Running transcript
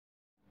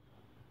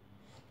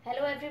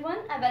everyone,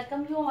 I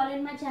welcome you all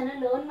in my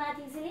channel Learn Math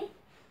Easily.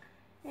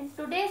 In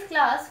today's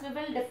class we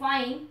will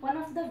define one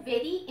of the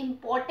very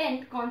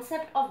important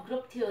concept of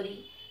group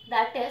theory,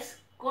 that is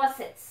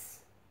cosets.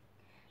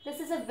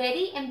 This is a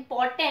very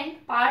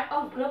important part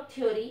of group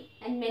theory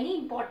and many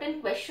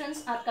important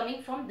questions are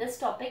coming from this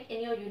topic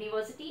in your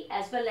university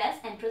as well as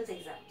entrance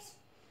exams.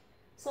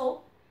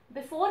 So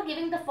before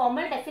giving the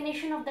formal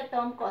definition of the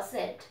term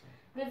coset,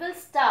 we will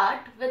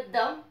start with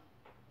the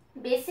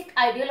basic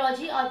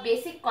ideology or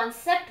basic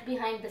concept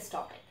behind this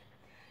topic.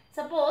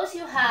 Suppose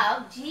you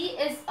have G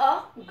is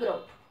a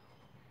group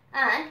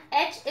and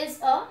H is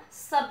a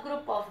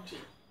subgroup of G.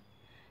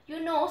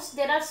 You know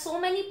there are so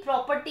many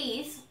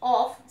properties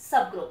of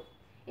subgroup.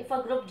 If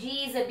a group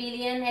G is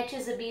abelian, H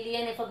is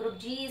abelian. If a group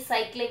G is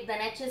cyclic, then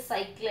H is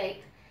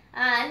cyclic.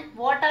 And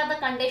what are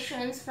the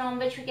conditions from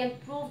which we can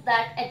prove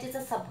that H is a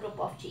subgroup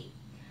of G?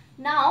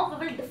 Now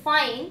we will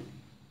define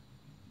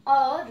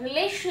a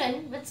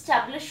relation which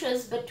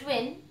establishes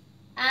between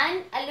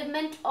an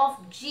element of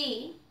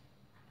G,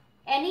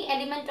 any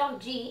element of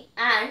G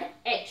and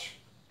H.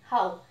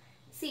 How?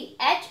 See,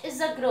 H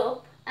is a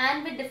group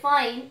and we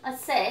define a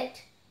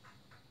set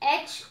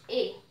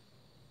HA,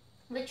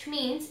 which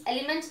means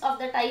elements of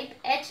the type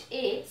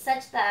HA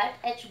such that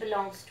H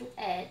belongs to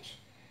H,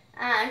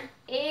 and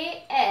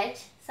AH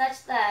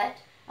such that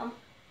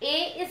A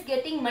is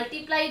getting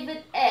multiplied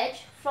with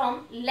H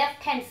from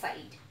left hand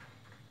side.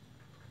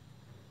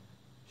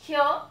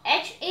 Here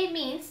HA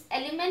means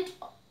element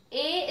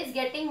A is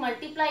getting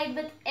multiplied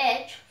with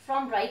H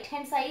from right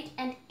hand side,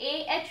 and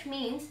AH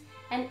means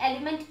an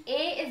element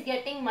A is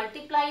getting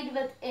multiplied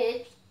with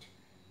H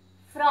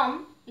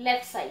from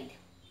left side.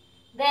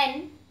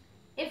 Then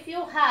if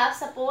you have,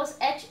 suppose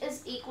H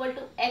is equal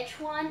to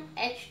H1,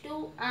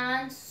 H2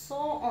 and so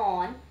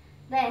on,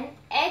 then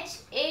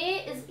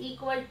HA is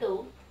equal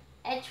to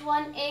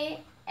H1A,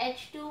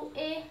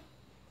 H2A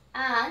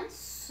and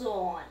so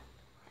on.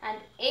 And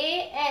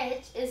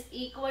AH is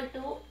equal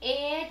to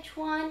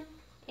AH1,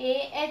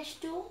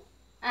 AH2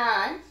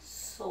 and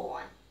so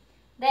on.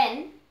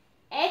 Then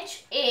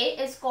HA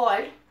is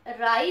called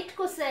right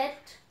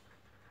coset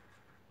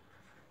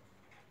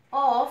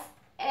of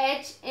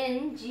H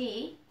in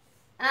G,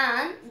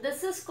 and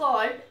this is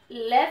called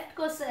left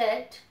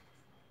coset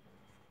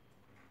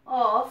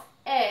of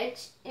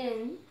H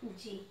in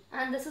G,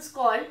 and this is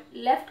called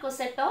left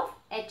coset of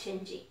H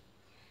in G.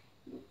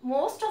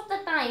 Most of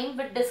the time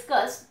we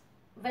discuss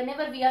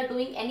whenever we are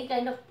doing any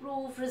kind of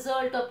proof,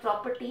 result or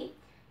property,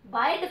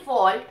 by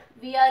default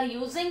we are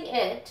using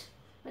it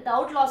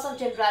without loss of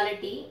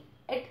generality.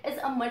 It is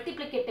a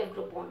multiplicative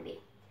group only.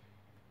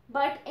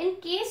 But in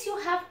case you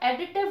have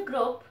additive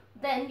group,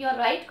 then your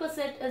right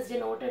coset is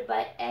denoted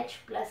by H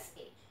plus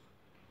A,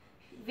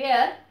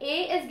 where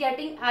A is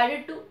getting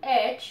added to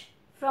H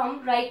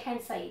from right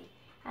hand side,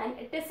 and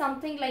it is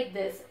something like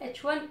this: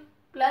 H1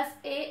 plus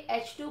A,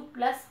 H2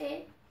 plus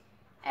A,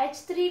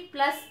 H3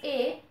 plus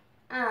A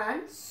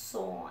and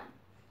so on.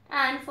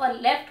 And for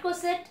left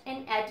coset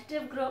in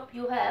additive group,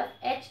 you have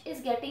H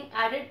is getting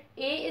added,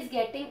 A is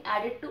getting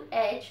added to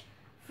H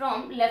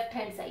from left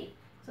hand side.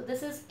 So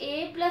this is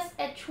A plus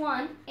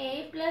H1,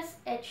 A plus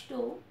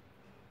H2,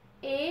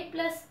 A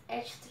plus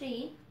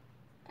H3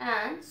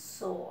 and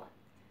so on.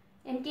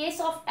 In case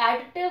of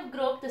additive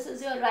group, this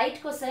is your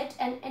right coset,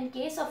 and in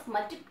case of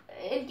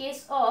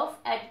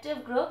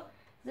additive group,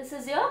 this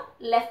is your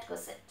left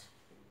coset.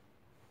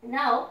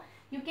 Now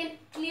you can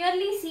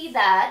clearly see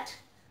that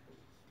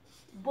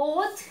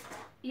both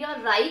your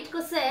right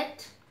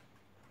coset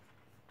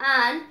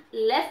and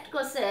left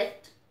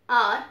coset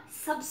are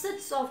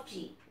subsets of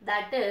G,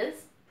 that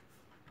is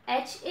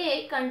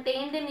HA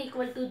contained in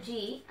equal to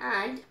G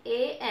and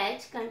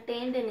AH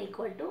contained in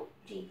equal to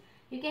G.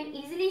 You can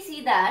easily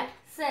see that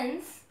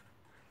since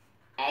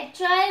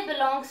HI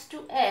belongs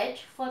to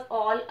H for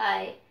all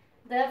I,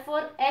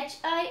 therefore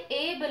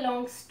HI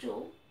belongs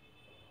to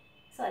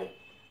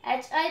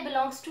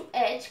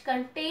H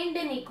contained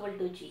in equal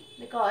to G,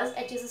 because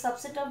H is a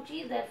subset of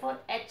G, therefore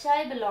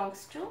HI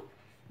belongs to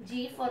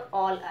G for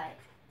all I.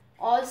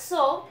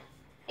 Also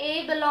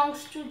A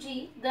belongs to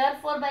G,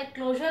 therefore by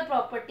closure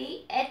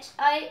property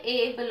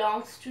HIA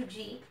belongs to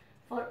G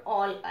for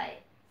all I.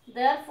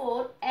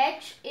 Therefore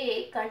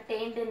HA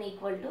contained in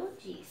equal to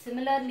G.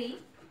 Similarly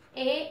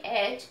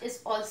AH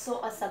is also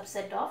a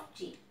subset of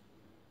G.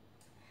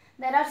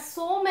 There are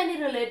so many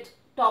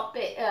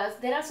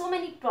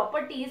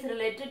properties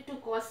related to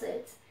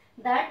cosets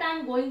that I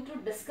am going to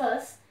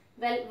discuss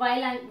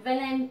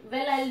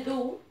I'll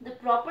do the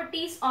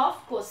properties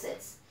of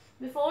cosets.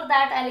 Before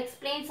that, I'll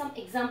explain some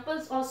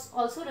examples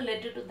also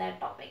related to that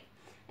topic.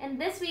 In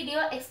this video,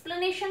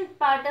 explanation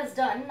part is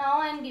done. Now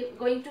I am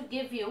going to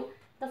give you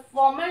the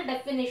formal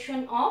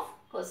definition of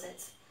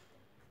cosets.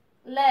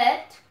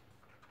 Let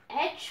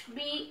H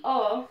be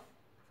a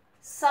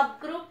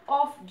subgroup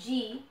of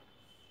G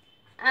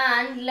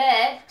and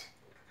let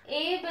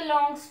A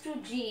belongs to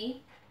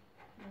G,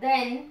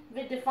 then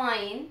we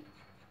define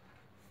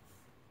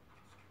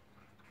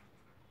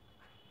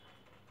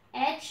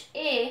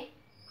HA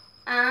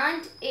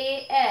and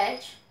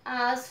AH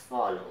as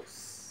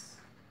follows.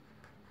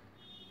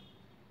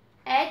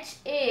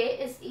 HA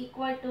is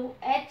equal to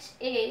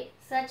HA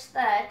such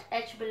that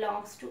H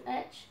belongs to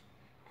H,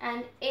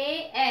 and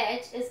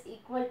AH is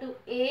equal to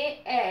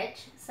AH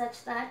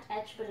such that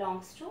H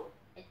belongs to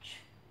H.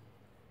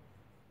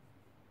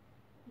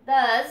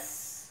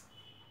 Thus,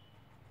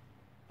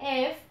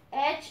 if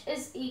H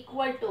is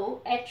equal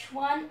to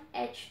H1,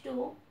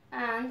 H2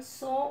 and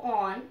so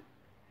on,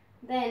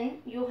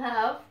 then you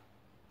have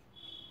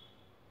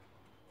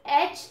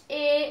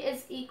HA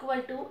is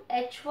equal to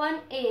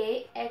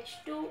H1A,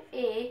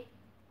 H2A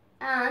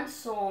and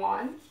so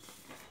on,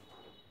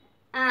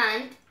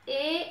 and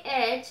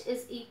AH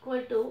is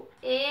equal to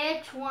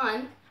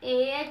AH1,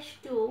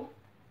 AH2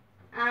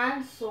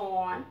 and so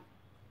on.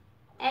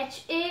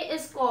 HA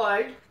is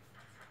called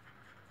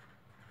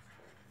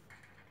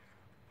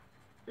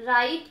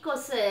right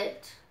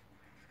coset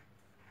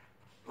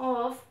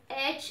of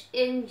H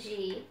in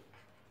G,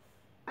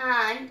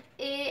 and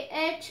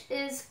AH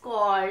is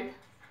called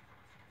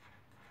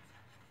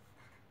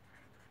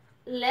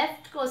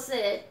left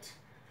coset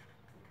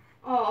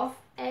of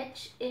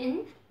H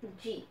in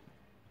G.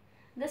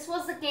 This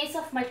was the case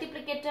of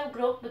multiplicative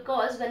group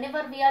because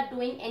whenever we are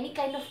doing any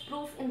kind of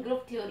proof in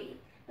group theory,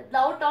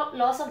 without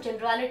loss of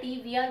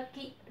generality, we are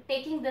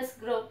taking this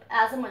group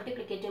as a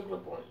multiplicative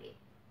group only.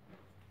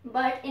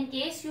 But in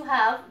case you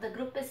have the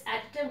group is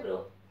additive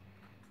group,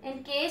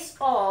 in case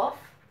of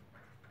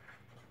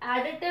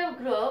additive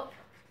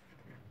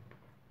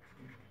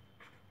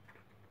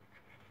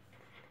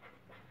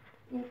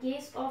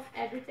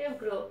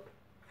group,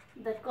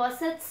 the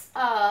cosets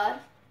are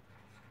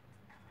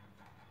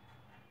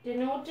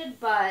denoted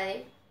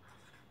by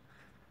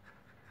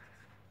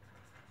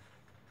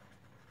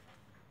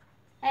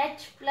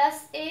H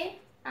plus A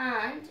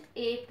and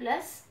A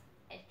plus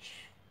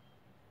H.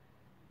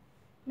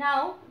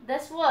 Now,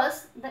 this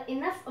was the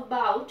enough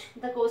about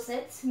the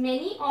cosets.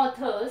 Many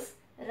authors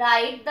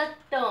write the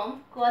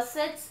term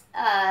cosets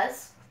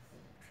as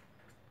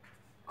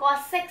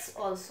cosets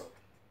also,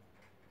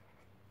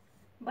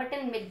 but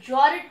in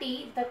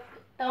majority the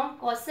term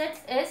cosets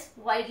is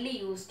widely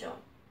used term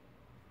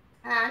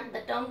and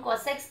the term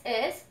cosets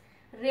is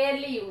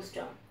rarely used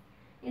term.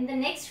 In the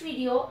next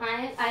video,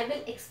 I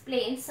will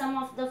explain some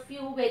of the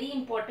few very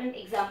important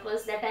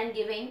examples that I am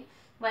giving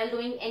while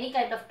doing any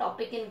kind of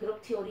topic in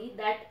group theory,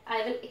 that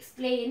I will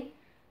explain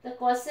the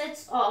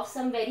cosets of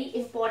some very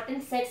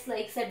important sets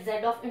like set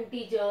Z of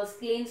integers,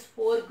 Klein's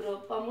 4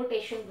 group,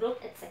 permutation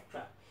group,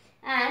 etc.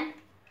 And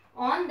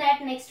on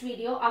that next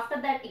video, after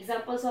that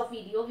examples of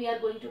video, we are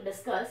going to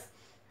discuss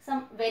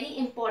some very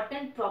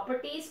important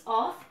properties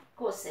of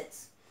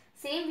cosets.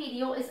 Same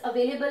video is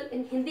available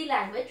in Hindi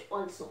language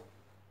also.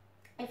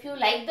 If you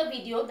like the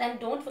video, then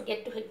don't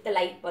forget to hit the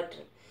like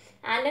button.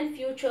 And in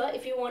future,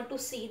 if you want to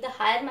see the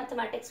higher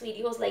mathematics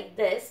videos like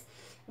this,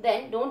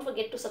 then don't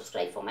forget to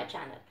subscribe for my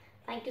channel.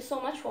 Thank you so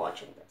much for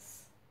watching this.